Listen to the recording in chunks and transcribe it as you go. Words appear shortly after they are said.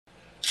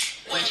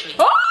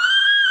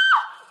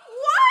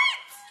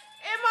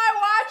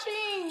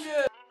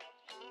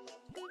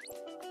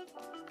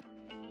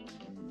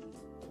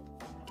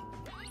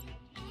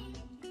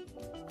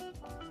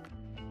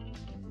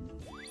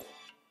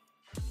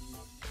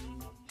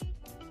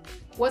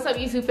What's up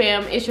YouTube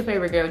fam, it's your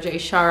favorite girl Jay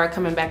Baes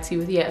coming back to you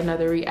with yet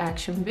another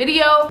reaction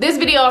video. This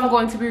video I'm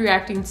going to be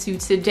reacting to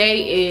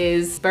today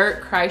is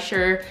Bert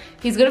Kreischer.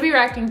 He's gonna be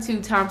reacting to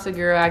Tom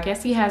Segura. I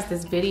guess he has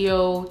this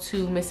video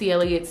to Missy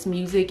Elliott's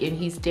music and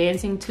he's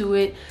dancing to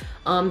it.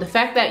 The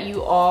fact that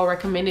you all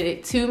recommended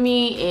it to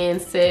me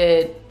and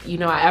said, you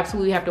know, I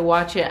absolutely have to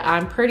watch it,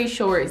 I'm pretty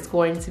sure it's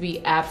going to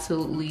be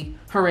absolutely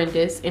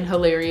horrendous and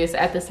hilarious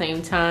at the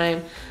same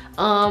time.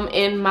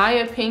 In my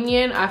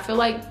opinion, I feel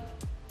like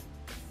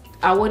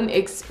I wouldn't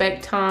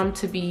expect Tom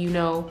to be, you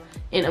know,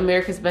 in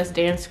America's Best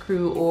Dance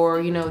Crew or,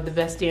 you know, the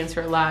best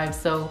dancer alive.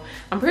 So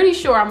I'm pretty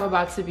sure I'm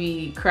about to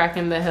be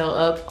cracking the hell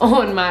up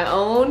on my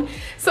own.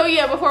 So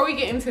yeah, before we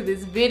get into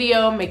this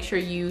video, make sure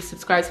you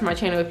subscribe to my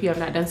channel if you have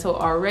not done so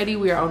already.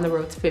 We are on the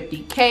road to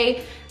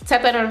 50K.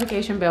 Tap that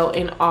notification bell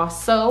and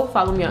also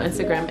follow me on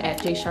Instagram at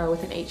JayShar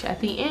with an H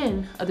at the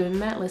end. Other than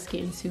that, let's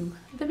get into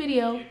the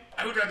video.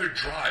 I would rather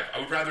drive.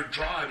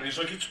 And he's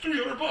like, it's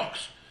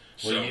 $300.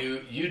 Well, so,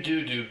 you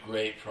do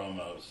great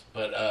promos,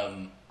 but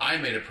I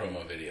made a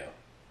promo video.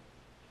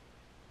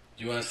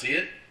 Do you want to see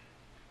it?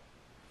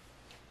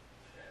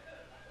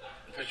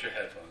 Put your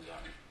headphones on.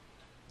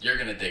 You're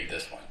gonna dig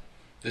this one.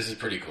 This is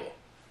pretty cool.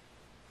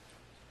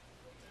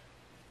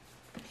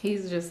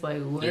 He's just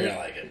like, what? You're gonna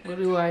like it. What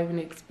do I even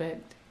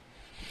expect?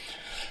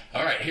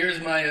 All right, here's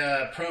my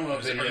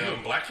promo video. Are you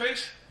doing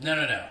blackface? No.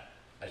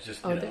 I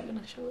just, they're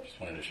gonna show it.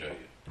 Just wanted to show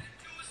you.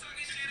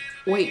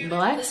 Wait,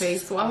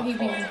 blackface? Why would he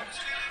be?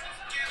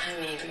 I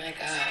mean, my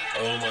God.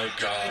 Oh my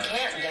God. I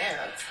can't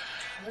dance.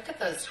 Look at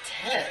those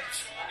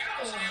tits.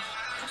 Oh,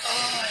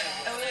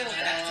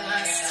 that's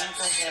my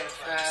sample hip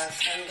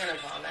thrust. I'm gonna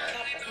vomit.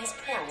 His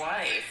poor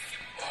wife.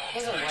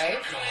 His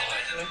wife?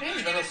 Look at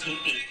his little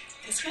pee-pee.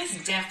 This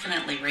guy's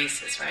definitely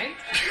racist, right?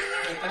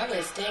 He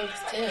probably stinks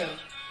too.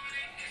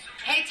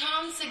 Hey,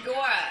 Tom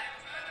Segura.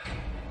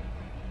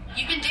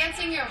 You've been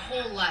dancing your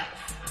whole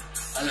life.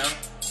 I know.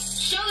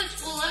 Show this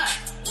fool up.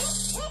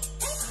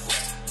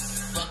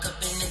 Fuck up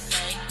in this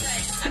thing.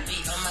 I be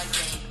on my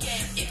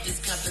game. If this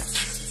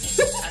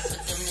competition, I put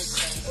them to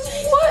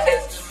shame. What?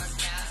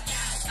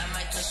 I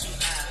might push you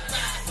out.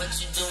 What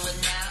you doing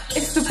now?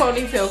 It's the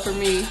ponytail for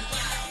me.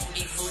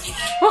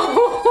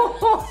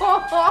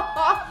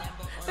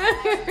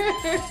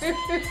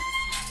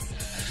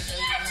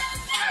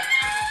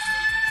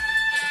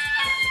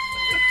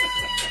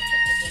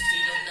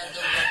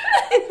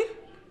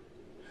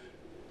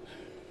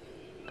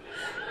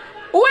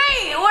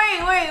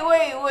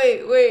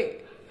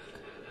 Wait.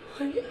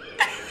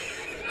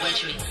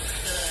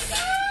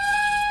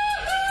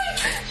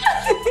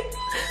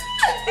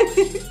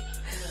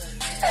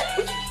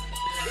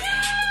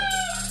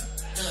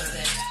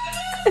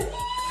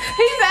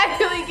 He's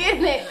actually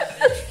getting it.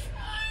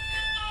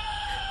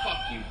 Fuck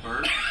you,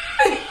 Bert.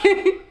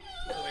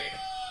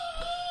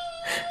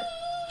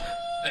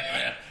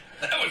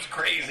 That was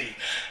crazy.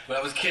 But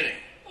I was kidding.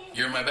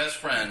 You're my best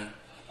friend,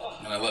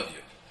 and I love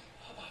you.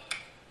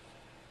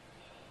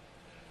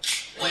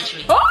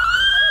 Oh!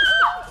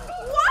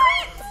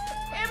 What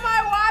am I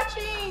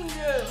watching?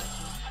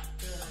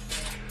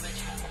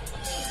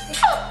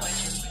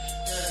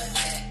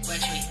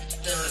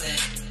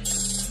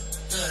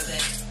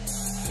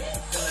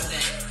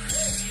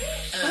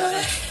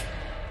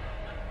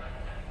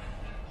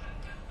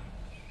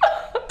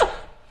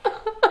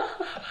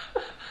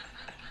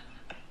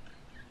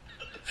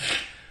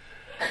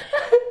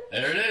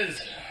 There it is.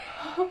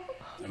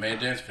 I made a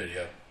dance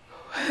video.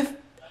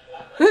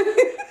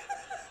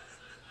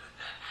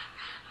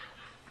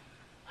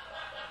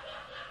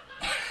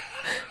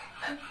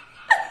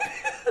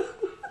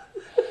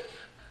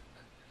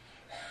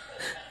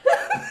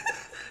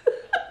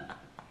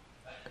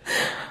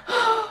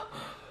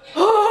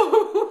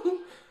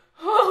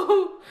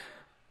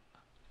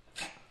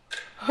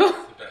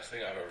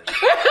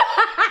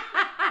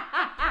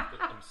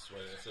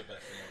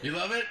 You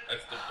love it?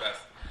 That's the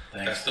best.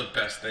 Thanks. That's the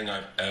best thing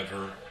I've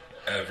ever.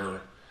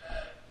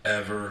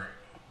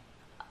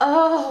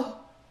 Oh.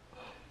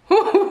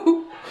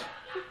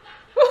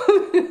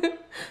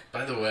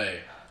 By the way,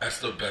 that's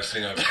the best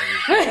thing I've ever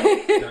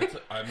seen.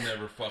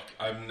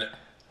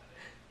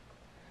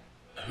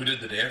 Who did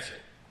the dancing?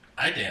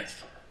 I danced.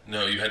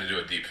 No, you had to do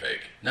a deep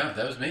fake. No,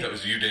 that was me. That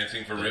was you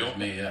dancing for real? That was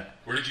me, yeah.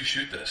 Where did you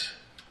shoot this?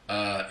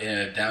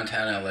 In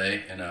downtown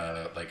LA in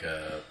a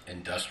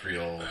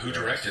industrial. Who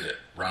directed it?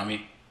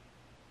 Rami.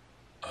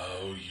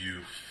 Oh,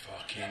 you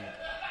fucking.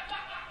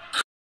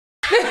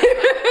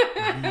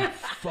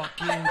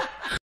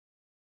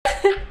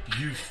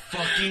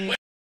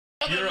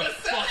 You're a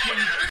fucking.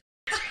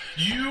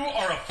 You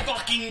are a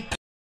fucking.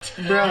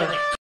 Bro.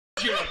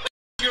 You're a.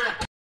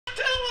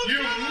 You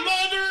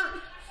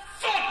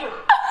motherfucker!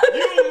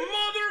 You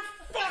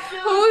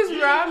motherfucker! Who's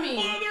Rami?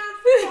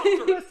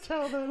 Motherfucker! Let's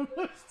tell them.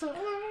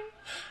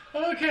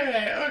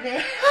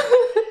 Okay.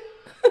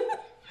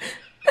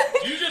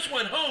 You just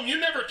went home. You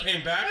never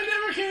came back. I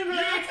never came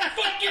back.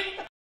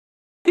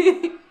 You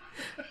fucking.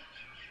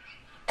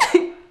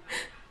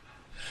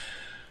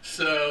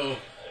 So,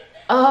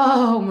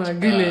 oh my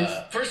goodness.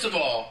 First of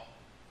all,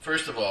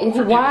 First of all,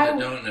 for Why? people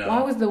that don't know,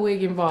 Why was the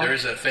wig involved?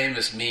 there's a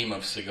famous meme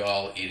of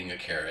Seagal eating a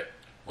carrot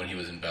when he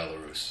was in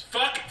Belarus.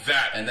 Fuck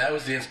that. And that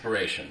was the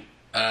inspiration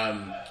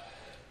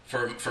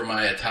for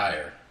my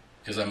attire,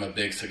 because I'm a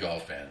big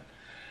Seagal fan.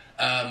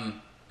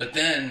 But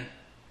then,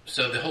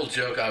 so the whole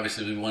joke,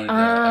 obviously, we wanted a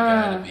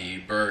guy to be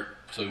Bert,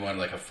 so we wanted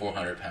like a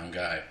 400-pound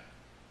guy.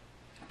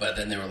 But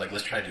then they were like,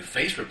 let's try to do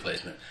face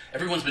replacement.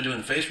 Everyone's been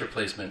doing face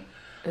replacement.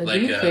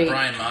 Like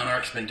Brian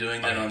Monarch's been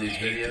doing that on these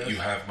videos. You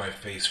have my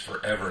face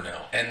forever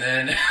now. And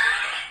then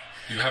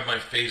you have my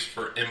face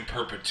for in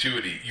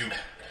perpetuity.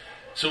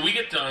 So we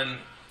get done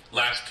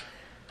last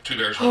Two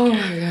Bears One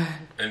Cave,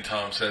 and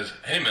Tom says,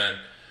 "Hey man,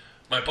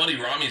 my buddy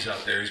Rami's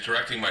out there. He's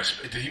directing my.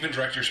 Did he even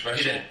direct your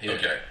special? He did.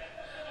 Okay.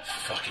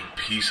 Fucking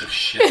piece of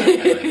shit.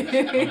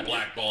 I'm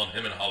blackballing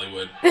him in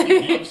Hollywood.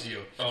 he loves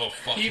you. Oh,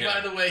 fuck him. By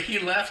the way, he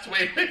left.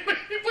 Wait, when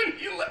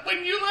you left,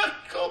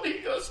 he called me. He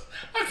goes,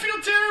 I feel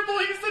terrible.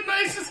 He's the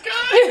nicest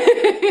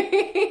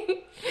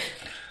guy.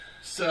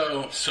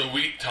 So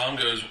Tom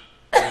goes,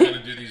 we're going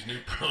to do these new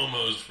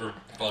promos for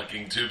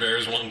fucking Two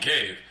Bears, One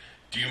Cave.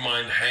 Do you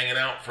mind hanging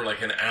out for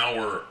like an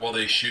hour while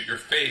they shoot your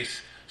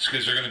face?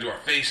 Because they're going to do our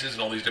faces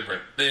and all these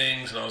different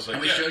things. And I was like,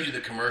 and we showed you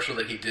the commercial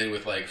that he did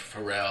with like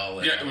Pharrell.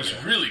 And it was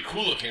really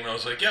cool looking. And I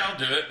was like, yeah, I'll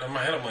do it. And in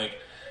my head, I'm like,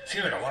 it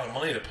seems like a lot of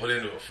money to put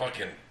into a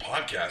fucking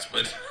podcast,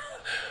 but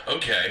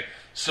okay.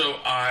 So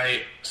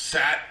I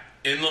sat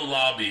in the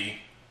lobby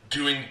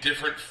doing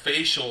different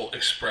facial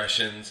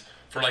expressions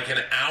for like an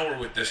hour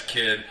with this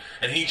kid,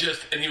 and he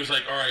was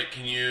like, all right,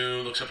 can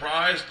you look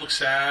surprised, look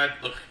sad,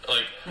 look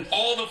like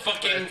all the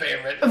fucking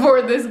favorite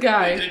for this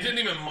guy. They didn't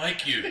even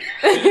mic you. They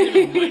didn't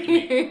even mic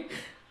me.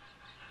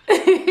 I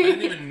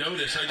didn't even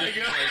notice. I just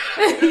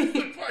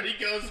the part he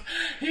goes,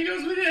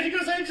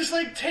 I just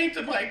like taped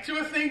the mic to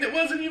a thing that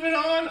wasn't even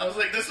on. I was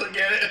like, this will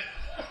get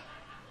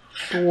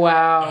it.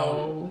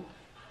 Wow.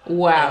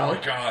 Wow. Oh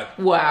my god.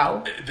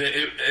 Wow.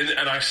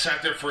 And I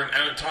sat there for an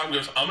hour, and Tom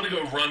goes, I'm gonna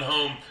go run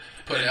home.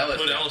 Put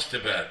Ellis to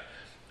bed.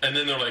 And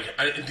then they're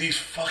like, these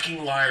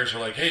fucking liars are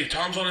like, hey,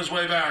 Tom's on his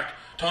way back.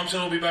 Tom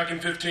said he'll be back in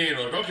 15.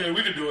 They're like, okay,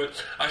 we can do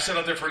it. I sat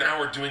out there for an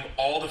hour doing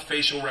all the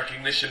facial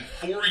recognition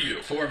for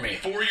you. For me.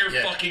 For your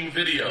fucking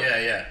video.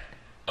 Yeah.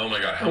 Oh my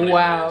god, how many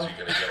videos are you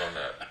going to get on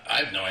that? I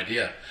have no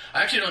idea.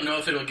 I actually don't know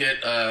if it'll get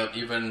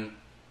even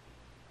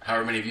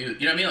however many views.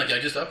 You know what I mean? Like, I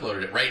just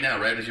uploaded it right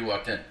now, right as you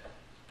walked in.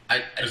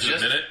 Is it a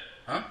minute?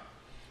 Huh?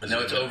 No,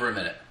 it's over a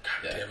minute.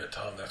 God damn it,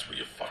 Tom. That's where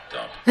you fucked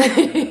up.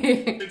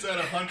 It's at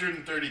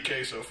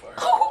 130K so far.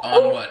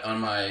 On what?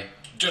 On my...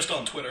 Just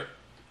on Twitter.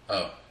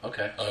 Oh,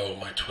 okay. Oh,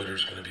 my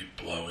Twitter's going to be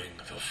blowing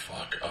the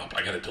fuck up.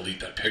 I got to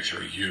delete that picture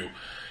of you.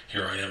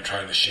 Here I am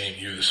trying to shame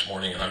you this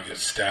morning, and I get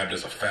stabbed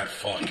as a fat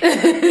fuck. God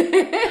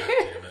damn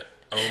it.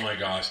 Oh my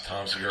gosh,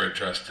 Tom Segura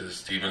dressed as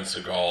Steven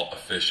Seagal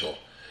official.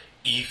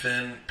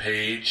 Ethan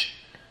Page.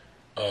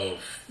 Oh,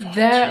 fuck.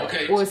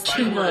 That was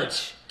too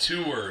much.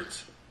 2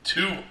 words.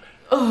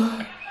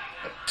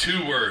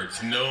 Two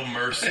words, no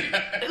mercy.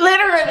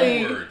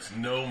 Literally. 2 words,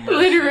 no mercy.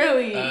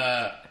 Literally.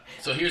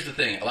 So here's the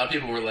thing. A lot of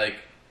people were like,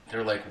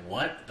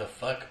 what the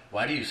fuck?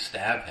 Why do you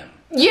stab him?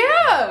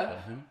 Yeah.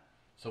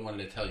 So I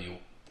wanted to tell you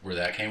where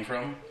that came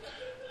from.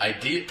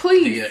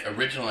 Please. The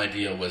original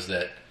idea was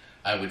that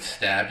I would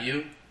stab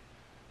you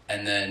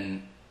and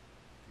then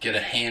get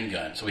a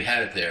handgun. So we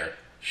had it there,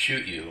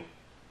 shoot you.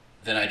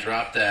 Then I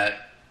drop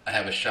that. I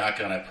have a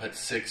shotgun. I put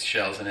 6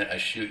 shells in it. I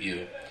shoot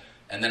you.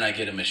 And then I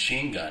get a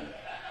machine gun,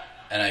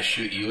 and I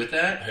shoot you with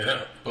that.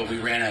 Yeah. But we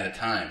ran out of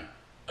time.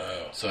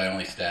 Oh. So I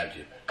only stabbed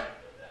you.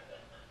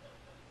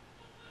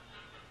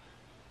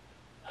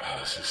 Oh,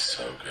 this is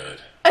so good.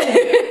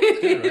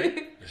 It's good,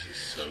 right? This is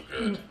so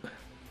good.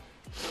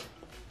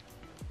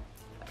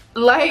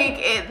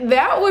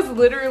 That was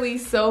literally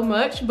so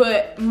much,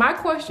 but my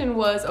question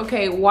was,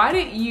 okay, why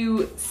did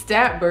you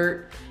stab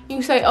Bert?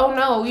 You say, oh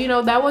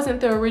no, that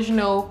wasn't the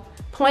original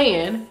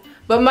plan.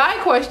 But my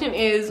question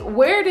is,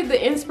 where did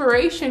the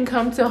inspiration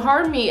come to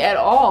harm me at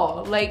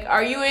all? Like,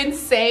 are you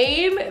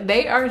insane?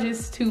 They are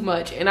just too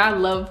much. And I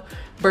love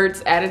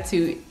Bert's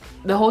attitude.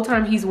 The whole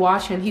time he's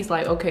watching, he's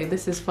like, okay,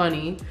 this is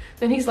funny.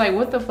 Then he's like,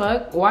 what the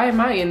fuck? Why am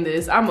I in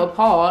this? I'm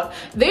appalled.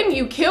 Then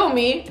you kill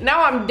me.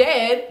 Now I'm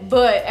dead.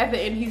 But at the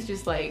end, he's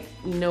just like,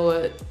 you know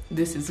what?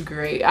 This is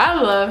great.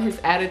 I love his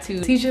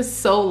attitude. He's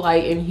just so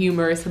light and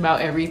humorous about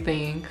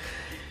everything.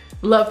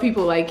 Love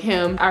people like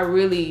him. I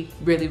really,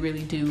 really,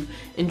 really do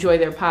enjoy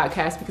their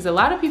podcast because a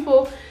lot of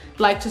people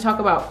like to talk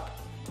about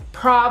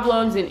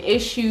problems and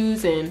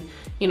issues and,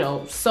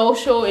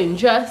 social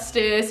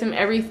injustice and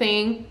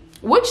everything,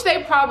 which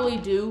they probably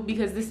do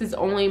because this is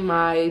only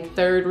my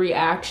 3rd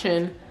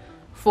reaction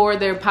for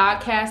their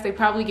podcast. They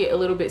probably get a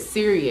little bit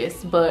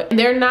serious, but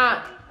they're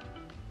not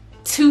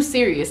too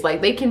serious.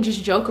 Like, they can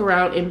just joke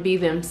around and be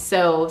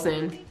themselves.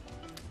 And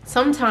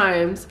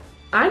sometimes,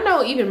 I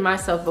know even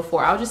myself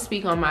before, I'll just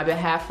speak on my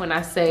behalf when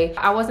I say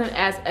I wasn't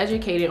as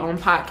educated on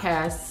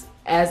podcasts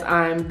as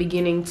I'm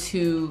beginning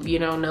to, you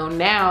know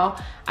now,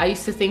 I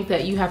used to think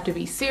that you have to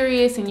be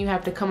serious and you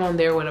have to come on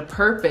there with a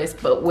purpose.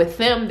 But with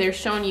them, they're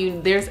showing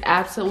you there's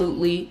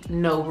absolutely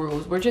no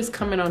rules. We're just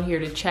coming on here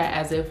to chat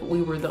as if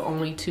we were the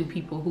only two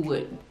people who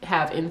would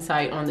have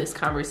insight on this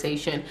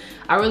conversation.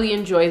 I really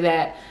enjoy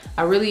that.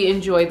 I really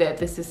enjoy that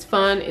this is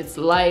fun, it's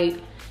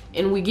light,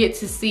 and we get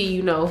to see,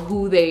 you know,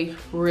 who they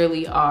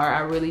really are. I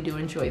really do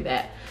enjoy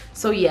that.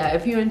 So yeah,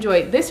 if you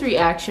enjoyed this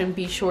reaction,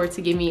 be sure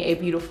to give me a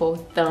beautiful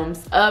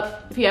thumbs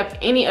up. If you have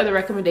any other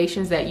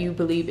recommendations that you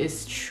believe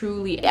is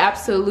truly,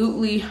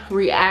 absolutely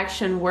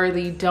reaction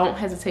worthy, don't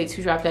hesitate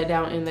to drop that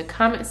down in the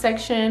comment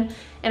section,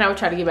 and I will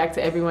try to get back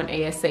to everyone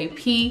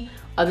ASAP.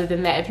 Other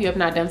than that, if you have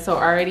not done so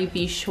already,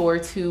 be sure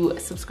to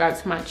subscribe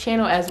to my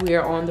channel as we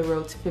are on the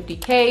road to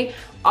 50K.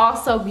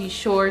 Also, be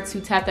sure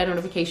to tap that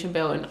notification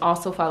bell and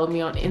also follow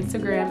me on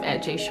Instagram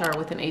at jshar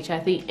with an H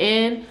at the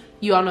end.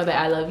 You all know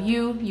that I love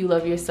you. You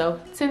love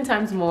yourself 10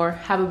 times more.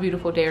 Have a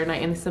beautiful day or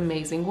night in this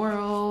amazing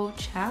world.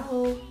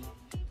 Ciao.